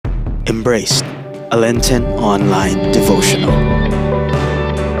embraced a Lenten online devotional.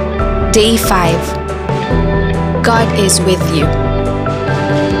 Day 5. God is with you.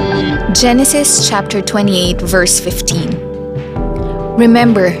 Genesis chapter 28 verse 15.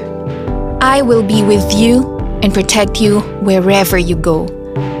 Remember, I will be with you and protect you wherever you go,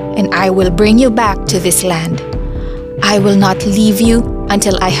 and I will bring you back to this land. I will not leave you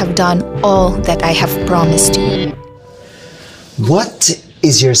until I have done all that I have promised you. What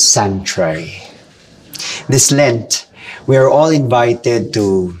is your sanctuary? This Lent, we are all invited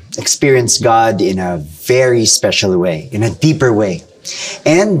to experience God in a very special way, in a deeper way.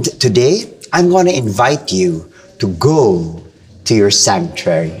 And today, I'm going to invite you to go to your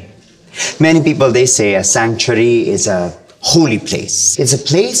sanctuary. Many people, they say a sanctuary is a holy place. It's a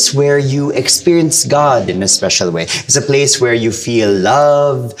place where you experience God in a special way. It's a place where you feel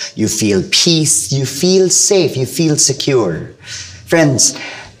love, you feel peace, you feel safe, you feel secure. Friends,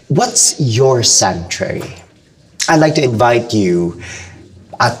 what's your sanctuary? I'd like to invite you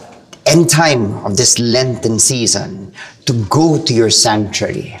at any time of this Lenten season to go to your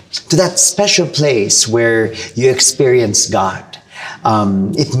sanctuary, to that special place where you experience God.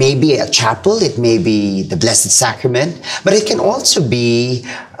 It may be a chapel, it may be the Blessed Sacrament, but it can also be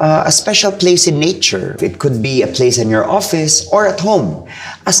a special place in nature. It could be a place in your office or at home,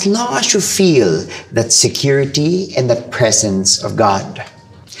 as long as you feel that security and that presence of God.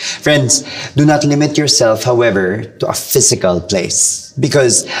 Friends, do not limit yourself, however, to a physical place,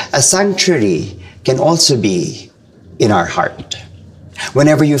 because a sanctuary can also be in our heart.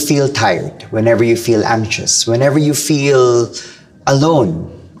 Whenever you feel tired, whenever you feel anxious, whenever you feel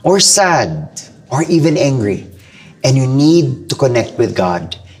alone or sad or even angry, and you need to connect with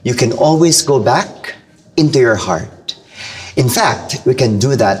God, you can always go back into your heart. In fact, we can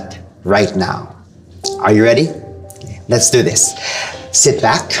do that right now. Are you ready? Let's do this. Sit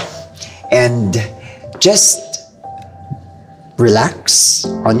back and just relax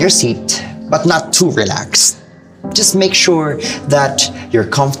on your seat, but not too relaxed. Just make sure that you're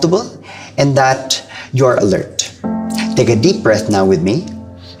comfortable and that you're alert. Take a deep breath now with me.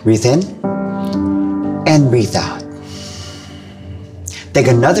 Breathe in and breathe out. Take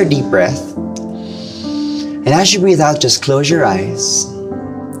another deep breath. And as you breathe out, just close your eyes.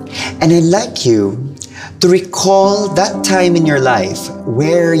 And I'd like you to recall that time in your life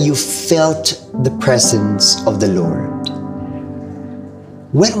where you felt the presence of the Lord.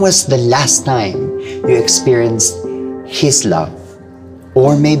 When was the last time you experienced His love?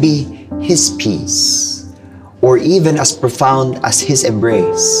 Or maybe His peace? Or even as profound as His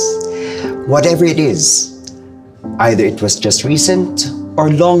embrace? Whatever it is, either it was just recent or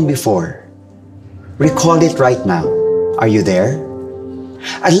long before, recall it right now. Are you there?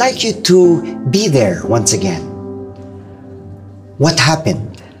 I'd like you to be there once again. What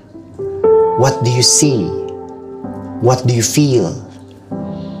happened? What do you see? What do you feel?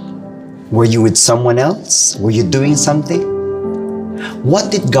 Were you with someone else? Were you doing something?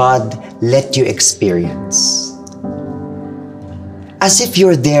 What did God let you experience? As if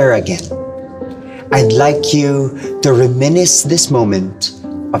you're there again, I'd like you to reminisce this moment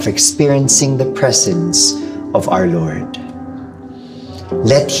of experiencing the presence of our Lord.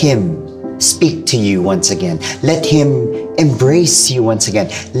 Let Him speak to you once again. Let Him embrace you once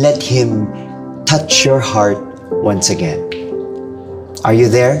again. Let Him touch your heart once again. Are you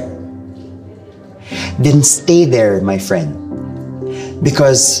there? Then stay there, my friend.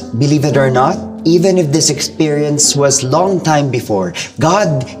 Because believe it or not, even if this experience was long time before,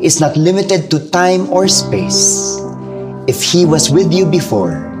 God is not limited to time or space. If He was with you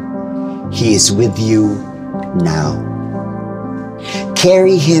before, He is with you now.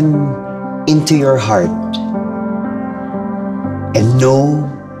 Carry Him into your heart and know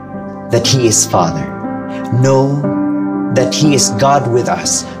that He is Father. Know that He is God with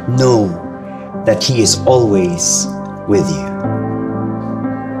us. Know that He is always with you.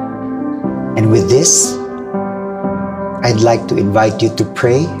 And with this, I'd like to invite you to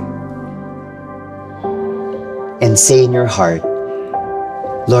pray and say in your heart,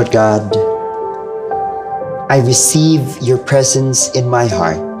 Lord God, I receive your presence in my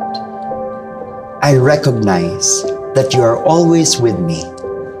heart. I recognize that you are always with me.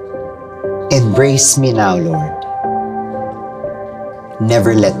 Embrace me now, Lord.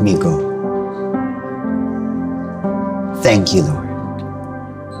 Never let me go. Thank you, Lord.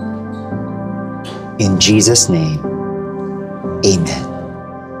 In Jesus' name, amen.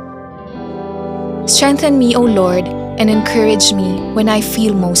 Strengthen me, O Lord, and encourage me when I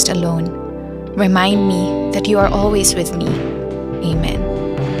feel most alone. Remind me that you are always with me. Amen.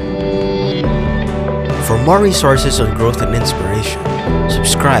 For more resources on growth and inspiration,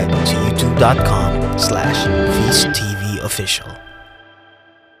 subscribe to youtube.com/FeastTVOfficial.